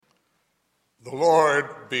The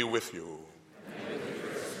Lord be with you. And with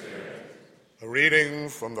your spirit. A reading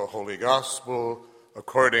from the Holy Gospel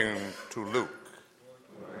according to Luke.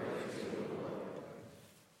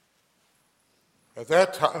 At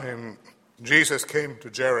that time, Jesus came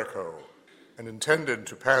to Jericho and intended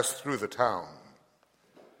to pass through the town.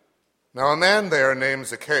 Now a man there named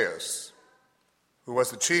Zacchaeus, who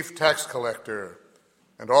was the chief tax collector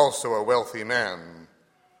and also a wealthy man,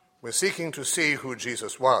 was seeking to see who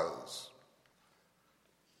Jesus was.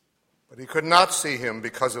 But he could not see him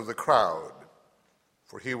because of the crowd,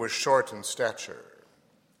 for he was short in stature.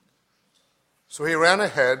 So he ran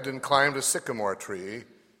ahead and climbed a sycamore tree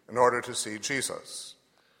in order to see Jesus,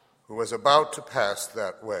 who was about to pass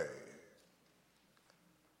that way.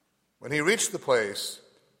 When he reached the place,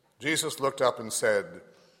 Jesus looked up and said,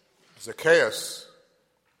 "Zacchaeus,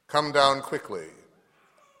 come down quickly,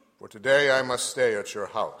 for today I must stay at your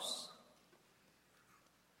house."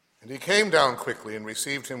 And he came down quickly and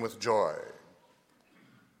received him with joy.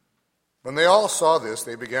 When they all saw this,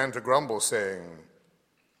 they began to grumble, saying,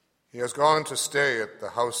 "He has gone to stay at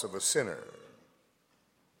the house of a sinner."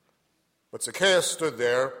 But Zacchaeus stood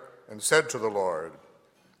there and said to the Lord,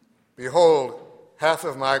 "Behold, half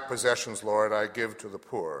of my possessions, Lord, I give to the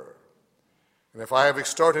poor. And if I have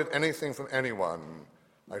extorted anything from anyone,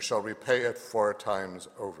 I shall repay it 4 times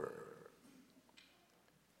over."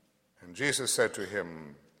 And Jesus said to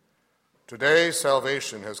him, "Today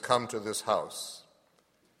salvation has come to this house,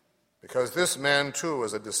 because this man too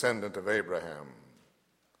is a descendant of Abraham.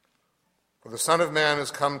 For the Son of Man has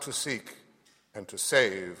come to seek and to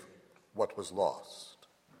save what was lost."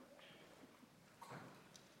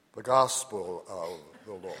 The Gospel of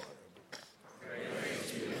the Lord.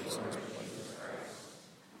 Praise to you, Lord Jesus Christ.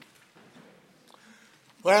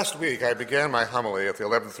 Last week I began my homily at the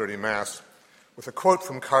 11:30 Mass with a quote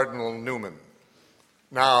from Cardinal Newman,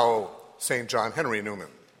 now St. John Henry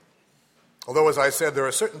Newman. Although, as I said, there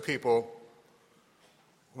are certain people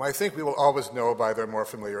whom I think we will always know by their more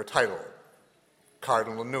familiar title,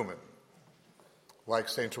 Cardinal Newman. Like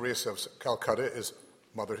St. Teresa of Calcutta is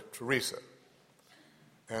Mother Teresa,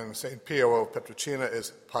 and St. Pio of Pietrelcina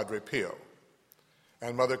is Padre Pio,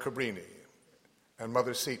 and Mother Cabrini, and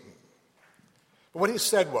Mother Seton. But what he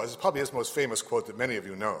said was probably his most famous quote that many of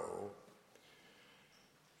you know.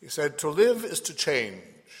 He said, "To live is to change.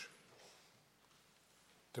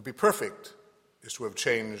 To be perfect is to have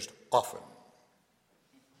changed often."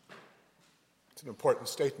 It's an important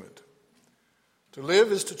statement. To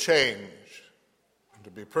live is to change, and to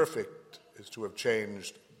be perfect is to have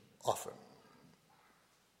changed often.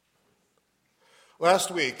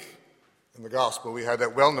 Last week in the Gospel, we had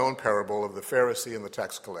that well-known parable of the Pharisee and the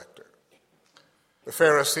tax collector. The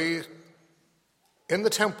Pharisee in the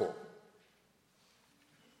temple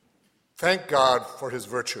thanked God for his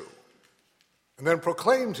virtue, and then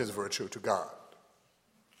proclaimed his virtue to God,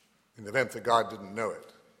 in the event that God didn't know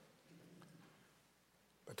it.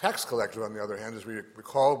 The tax collector, on the other hand, as we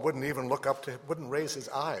recall, wouldn't even look up to, wouldn't raise his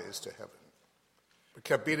eyes to heaven, but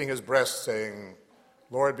kept beating his breast, saying,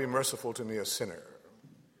 "Lord, be merciful to me, a sinner."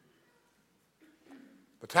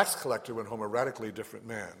 The tax collector went home a radically different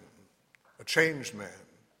man, a changed man,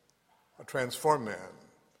 a transformed man.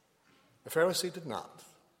 The Pharisee did not.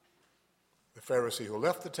 The Pharisee who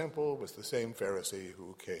left the temple was the same Pharisee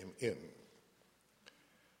who came in.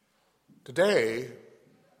 Today,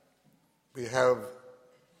 we have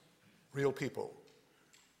real people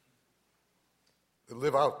that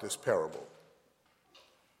live out this parable.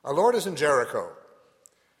 Our Lord is in Jericho.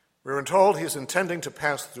 We're told he's intending to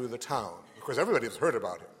pass through the town. Of course, everybody has heard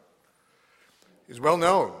about him. He's well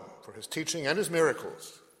known for his teaching and his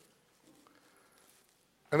miracles.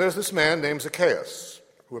 And there's this man named Zacchaeus,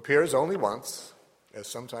 who appears only once, as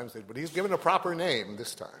sometimes they, but he's given a proper name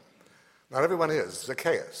this time. Not everyone is.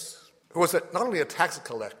 Zacchaeus, who was not only a tax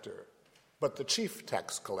collector, but the chief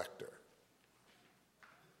tax collector.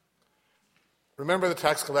 Remember, the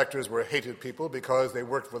tax collectors were hated people because they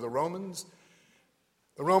worked for the Romans.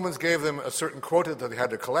 The Romans gave them a certain quota that they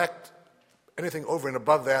had to collect. Anything over and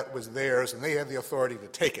above that was theirs, and they had the authority to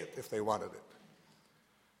take it if they wanted it.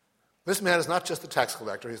 This man is not just the tax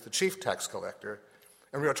collector, he's the chief tax collector,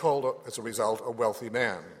 and we are told, as a result, a wealthy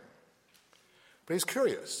man. But he's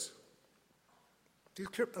curious.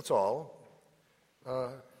 That's all.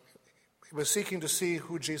 He was seeking to see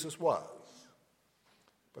who Jesus was.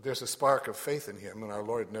 But there's a spark of faith in him, and our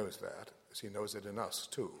Lord knows that, as he knows it in us,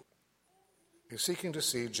 too. He's seeking to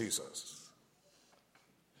see Jesus.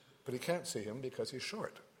 But he can't see him because he's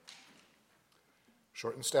short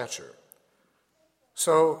in stature.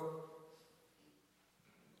 So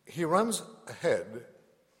he runs ahead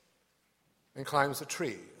and climbs a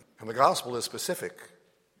tree. And the gospel is specific.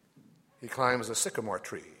 He climbs a sycamore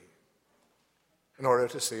tree in order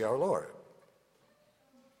to see our Lord.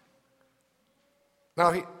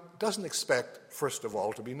 Now, he doesn't expect, first of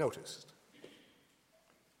all, to be noticed.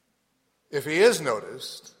 If he is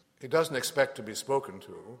noticed, he doesn't expect to be spoken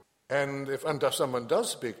to. And if someone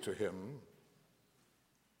does speak to him,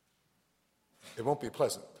 it won't be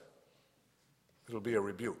pleasant. It'll be a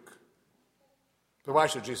rebuke. But why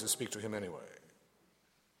should Jesus speak to him anyway?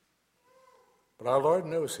 But our Lord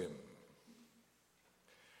knows him.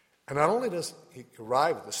 And not only does he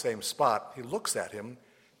arrive at the same spot, he looks at him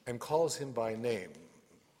and calls him by name,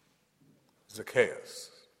 Zacchaeus,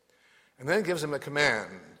 and then gives him a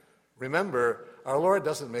command. Remember, our Lord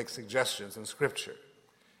doesn't make suggestions in Scripture.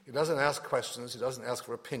 He doesn't ask questions. He doesn't ask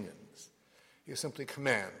for opinions. He simply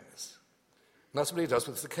commands. And that's what he does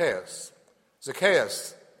with Zacchaeus.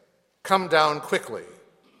 Zacchaeus, come down quickly,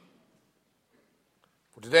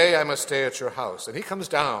 for today I must stay at your house. And he comes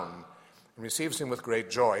down and receives him with great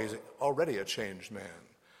joy. He's already a changed man,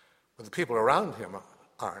 but the people around him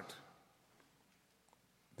aren't.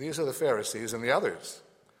 These are the Pharisees and the others.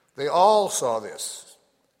 They all saw this,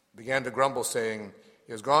 began to grumble, saying,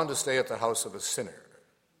 he has gone to stay at the house of a sinner.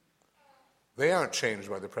 They aren't changed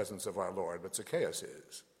by the presence of our Lord, but Zacchaeus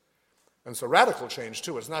is. And it's a radical change,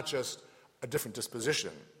 too. It's not just a different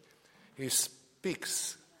disposition. He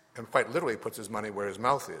speaks and quite literally puts his money where his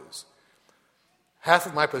mouth is. Half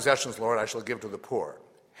of my possessions, Lord, I shall give to the poor.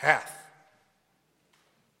 Half.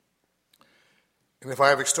 And if I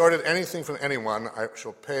have extorted anything from anyone, I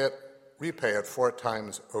shall repay it 4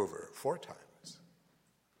 times over. 4 times.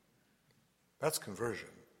 That's conversion.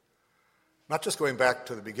 Not just going back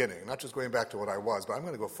to the beginning, not just going back to what I was, but I'm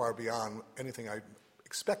going to go far beyond anything I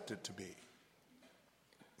expected to be.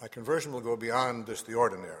 My conversion will go beyond just the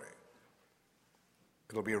ordinary.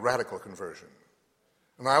 It'll be a radical conversion.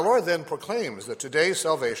 And our Lord then proclaims that today's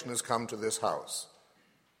salvation has come to this house.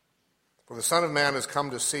 For the Son of Man has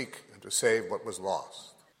come to seek and to save what was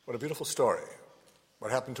lost. What a beautiful story.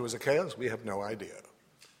 What happened to Zacchaeus? We have no idea.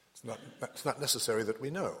 It's not necessary that we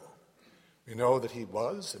know. We know that he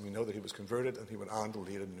was, and we know that he was converted, and he went on to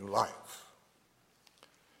lead a new life.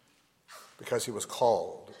 Because he was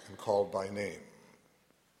called, and called by name.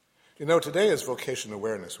 You know, today is Vocation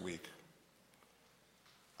Awareness Week.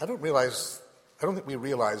 I don't think we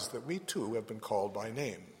realize that we too have been called by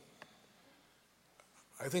name.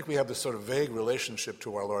 I think we have this sort of vague relationship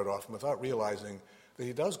to our Lord often without realizing that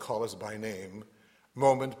he does call us by name,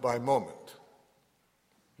 moment by moment,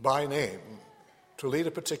 by name, to lead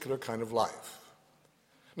a particular kind of life.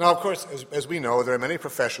 Now, of course, as we know, there are many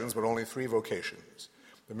professions, but only 3 vocations: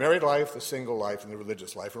 the married life, the single life, and the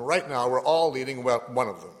religious life. And right now, we're all leading one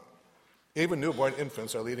of them. Even newborn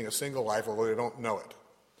infants are leading a single life, although they don't know it.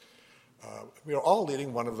 We are all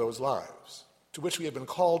leading one of those lives, to which we have been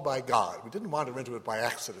called by God. We didn't wander into it by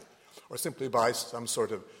accident, or simply by some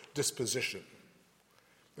sort of disposition.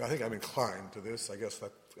 I think I'm inclined to this. I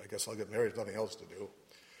guess I'll get married, nothing else to do.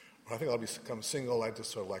 Or I think I'll become single. I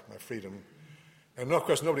just sort of like my freedom. And of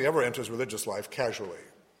course, nobody ever enters religious life casually.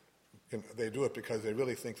 They do it because they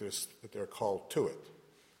really think that they're called to it,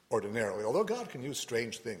 ordinarily. Although God can use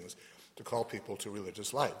strange things to call people to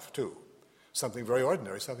religious life, too. Something very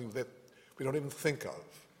ordinary, something that we don't even think of.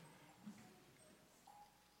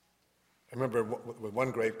 I remember with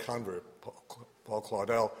one great convert, Paul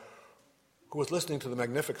Claudel, who was listening to the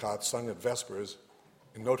Magnificat sung at Vespers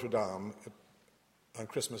in Notre Dame on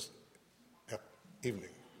Christmas evening.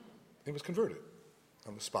 He was converted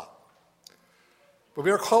on the spot. But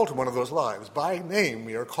we are called to one of those lives. By name,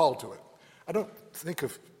 we are called to it. I don't think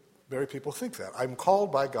if very people think that. I'm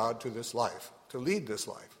called by God to this life, to lead this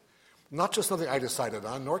life. Not just something I decided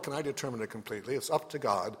on, nor can I determine it completely. It's up to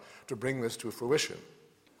God to bring this to fruition.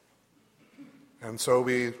 And so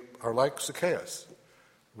we are like Zacchaeus.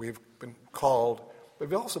 We've been called, but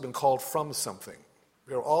we've also been called from something.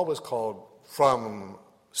 We are always called from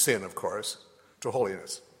sin, of course, to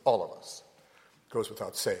holiness, all of us. It goes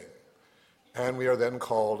without saying. And we are then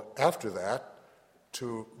called, after that,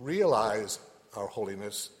 to realize our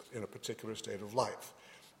holiness in a particular state of life.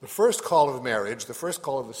 The first call of marriage, the first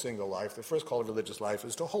call of the single life, the first call of religious life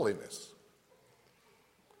is to holiness.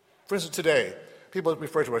 For instance, today, people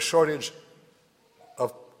refer to a shortage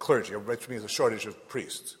of clergy, which means a shortage of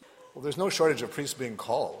priests. Well, there's no shortage of priests being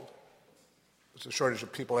called. There's a shortage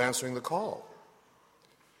of people answering the call.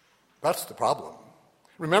 That's the problem.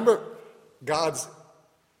 Remember God's,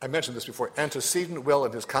 I mentioned this before, antecedent will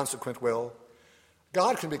and his consequent will.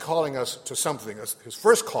 God can be calling us to something, his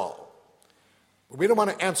first call. But we don't want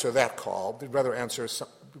to answer that call. We'd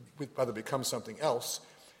rather become something else.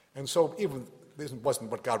 And so even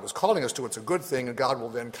wasn't what God was calling us to. It's a good thing, and God will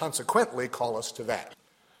then consequently call us to that.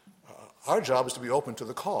 Our job is to be open to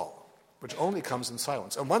the call, which only comes in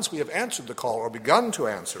silence. And once we have answered the call or begun to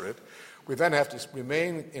answer it, we then have to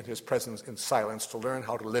remain in his presence in silence to learn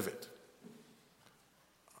how to live it.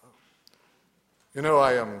 You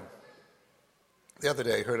know, the other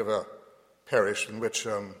day heard of a parish in which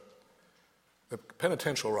the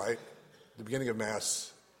penitential rite, the beginning of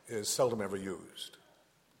Mass, is seldom ever used.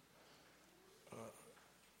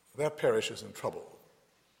 That parish is in trouble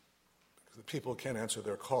because the people can't answer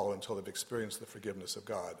their call until they've experienced the forgiveness of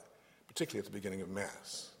God, particularly at the beginning of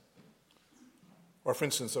Mass. Or, for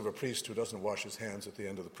instance, of a priest who doesn't wash his hands at the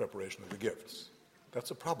end of the preparation of the gifts.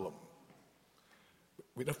 That's a problem.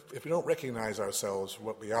 If we don't recognize ourselves for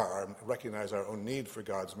what we are and recognize our own need for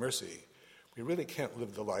God's mercy, we really can't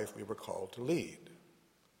live the life we were called to lead.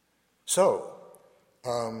 So,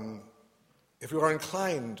 if you are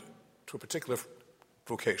inclined to a particular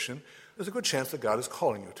vocation, there's a good chance that God is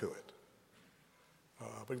calling you to it.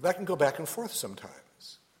 But that can go back and forth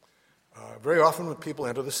sometimes. Very often when people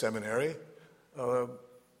enter the seminary,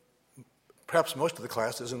 perhaps most of the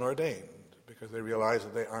class isn't ordained because they realize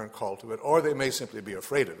that they aren't called to it, or they may simply be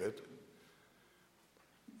afraid of it.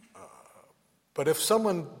 But if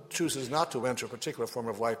someone chooses not to enter a particular form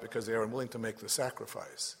of life because they are unwilling to make the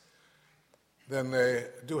sacrifice, then they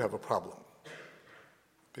do have a problem.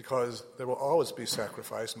 Because there will always be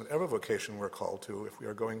sacrifice in whatever vocation we're called to if we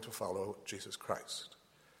are going to follow Jesus Christ.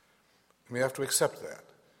 And we have to accept that.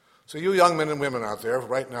 So you young men and women out there,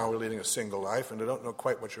 right now we're leading a single life and you don't know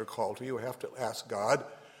quite what you're called to, you have to ask God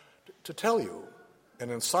to tell you. And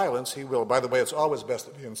in silence, he will. By the way, it's always best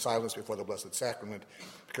to be in silence before the Blessed Sacrament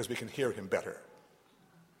because we can hear him better.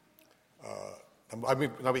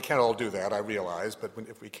 Now, we can't all do that, I realize, but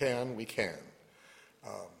if we can, we can.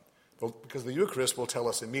 Because the Eucharist will tell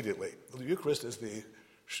us immediately. The Eucharist is the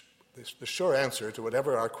sure answer to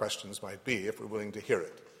whatever our questions might be if we're willing to hear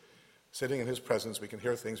it. Sitting in his presence, we can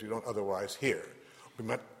hear things we don't otherwise hear. We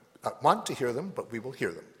might not want to hear them, but we will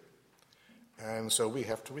hear them. And so we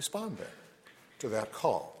have to respond then to that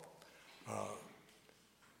call.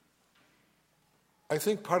 I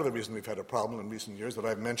think part of the reason we've had a problem in recent years that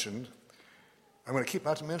I've mentioned, I'm going to keep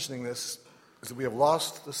not mentioning this, is that we have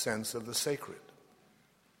lost the sense of the sacred.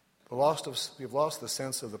 We've lost the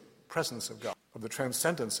sense of the presence of God, of the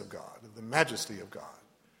transcendence of God, of the majesty of God,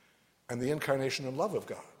 and the incarnation and love of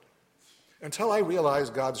God. Until I realize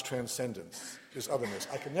God's transcendence, his otherness,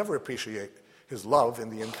 I can never appreciate his love in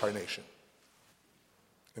the incarnation,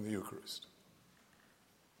 in the Eucharist.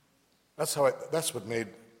 That's what made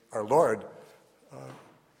our Lord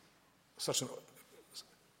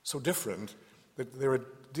so different, that they were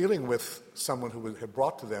dealing with someone who had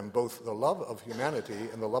brought to them both the love of humanity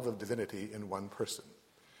and the love of divinity in one person.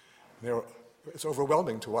 It's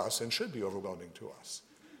overwhelming to us and should be overwhelming to us.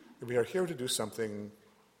 We are here to do something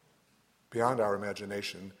beyond our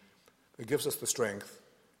imagination that gives us the strength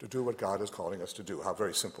to do what God is calling us to do. How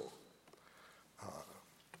very simple.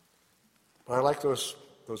 But I like those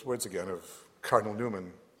words again of Cardinal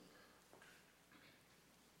Newman.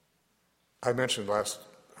 I mentioned last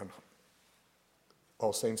on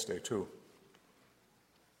All Saints' Day too.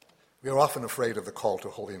 We are often afraid of the call to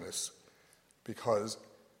holiness because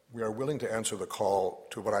we are willing to answer the call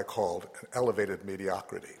to what I called an elevated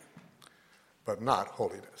mediocrity, but not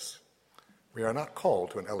holiness. We are not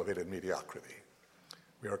called to an elevated mediocrity.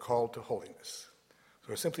 We are called to holiness.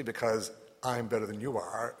 So simply because I'm better than you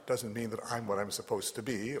are doesn't mean that I'm what I'm supposed to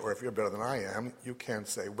be, or if you're better than I am, you can't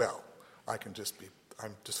say, well, I'm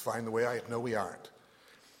just fine the way I am. No, we aren't.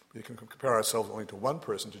 We can compare ourselves only to one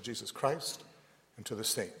person, to Jesus Christ, and to the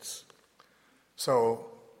saints. So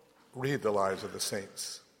read the lives of the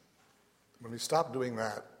saints. When we stop doing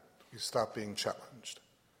that, we stop being challenged.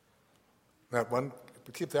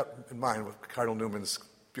 Keep that in mind with Cardinal Newman's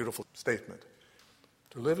beautiful statement.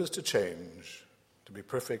 To live is to change. To be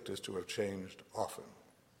perfect is to have changed often.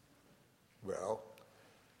 Well,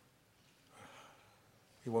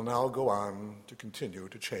 he will now go on to continue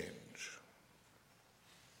to change.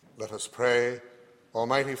 Let us pray.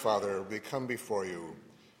 Almighty Father, we come before you,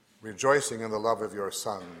 rejoicing in the love of your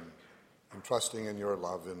Son and trusting in your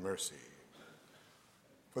love and mercy.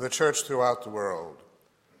 For the Church throughout the world,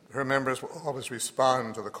 her members will always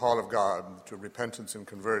respond to the call of God to repentance and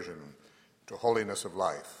conversion, to holiness of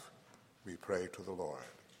life. We pray to the Lord.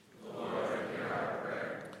 Lord, hear our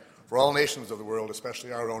prayer. For all nations of the world,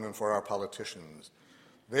 especially our own, and for our politicians,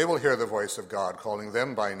 they will hear the voice of God calling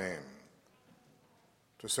them by name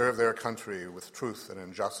to serve their country with truth and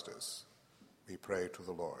injustice. We pray to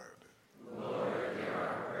the Lord. Lord, hear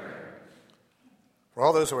our prayer. For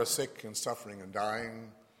all those who are sick and suffering and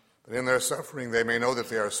dying, that in their suffering they may know that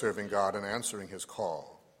they are serving God and answering his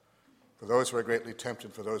call. For those who are greatly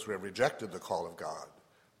tempted, for those who have rejected the call of God,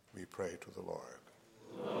 we pray to the Lord.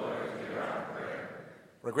 Lord, hear our prayer.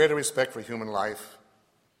 For a greater respect for human life,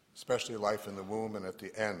 especially life in the womb and at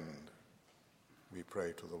the end, we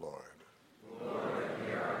pray to the Lord. Lord,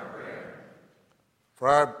 hear our prayer.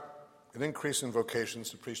 For an increase in vocations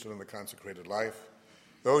to priesthood and the consecrated life,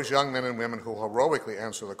 those young men and women who heroically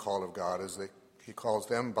answer the call of God as he calls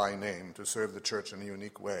them by name to serve the church in a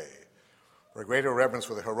unique way. For a greater reverence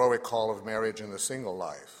for the heroic call of marriage in the single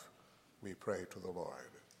life, we pray to the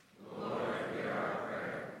Lord. Lord, hear our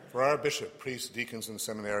prayer. For our bishop, priests, deacons, and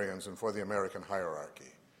seminarians, and for the American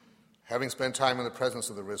hierarchy, having spent time in the presence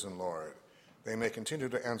of the risen Lord, they may continue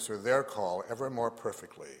to answer their call ever more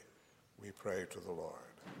perfectly, we pray to the Lord.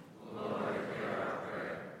 Lord, hear our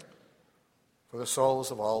prayer. For the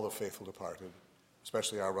souls of all the faithful departed,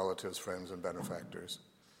 especially our relatives, friends, and benefactors,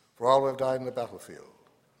 for all who have died in the battlefield,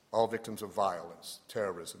 all victims of violence,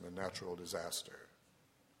 terrorism, and natural disaster,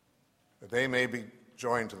 that they may be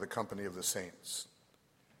joined to the company of the saints,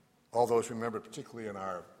 all those remembered particularly in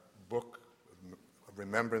our book of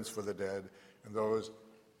remembrance for the dead, and those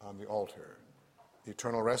on the altar.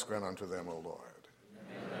 Eternal rest grant unto them, O Lord.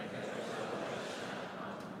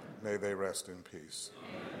 May they rest in peace.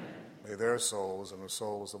 Amen. May their souls and the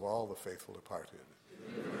souls of all the faithful departed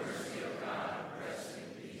through the mercy of God, rest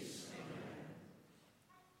in peace. Amen.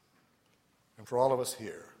 And for all of us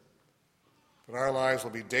here, that our lives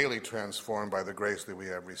will be daily transformed by the grace that we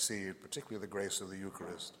have received, particularly the grace of the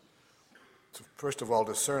Eucharist, to first of all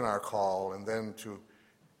discern our call and then to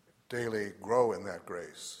daily grow in that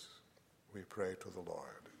grace, we pray to the Lord.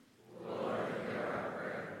 Lord, hear our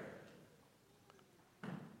prayer.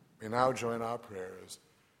 We now join our prayers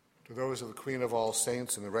to those of the Queen of all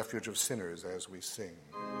saints and the refuge of sinners as we sing.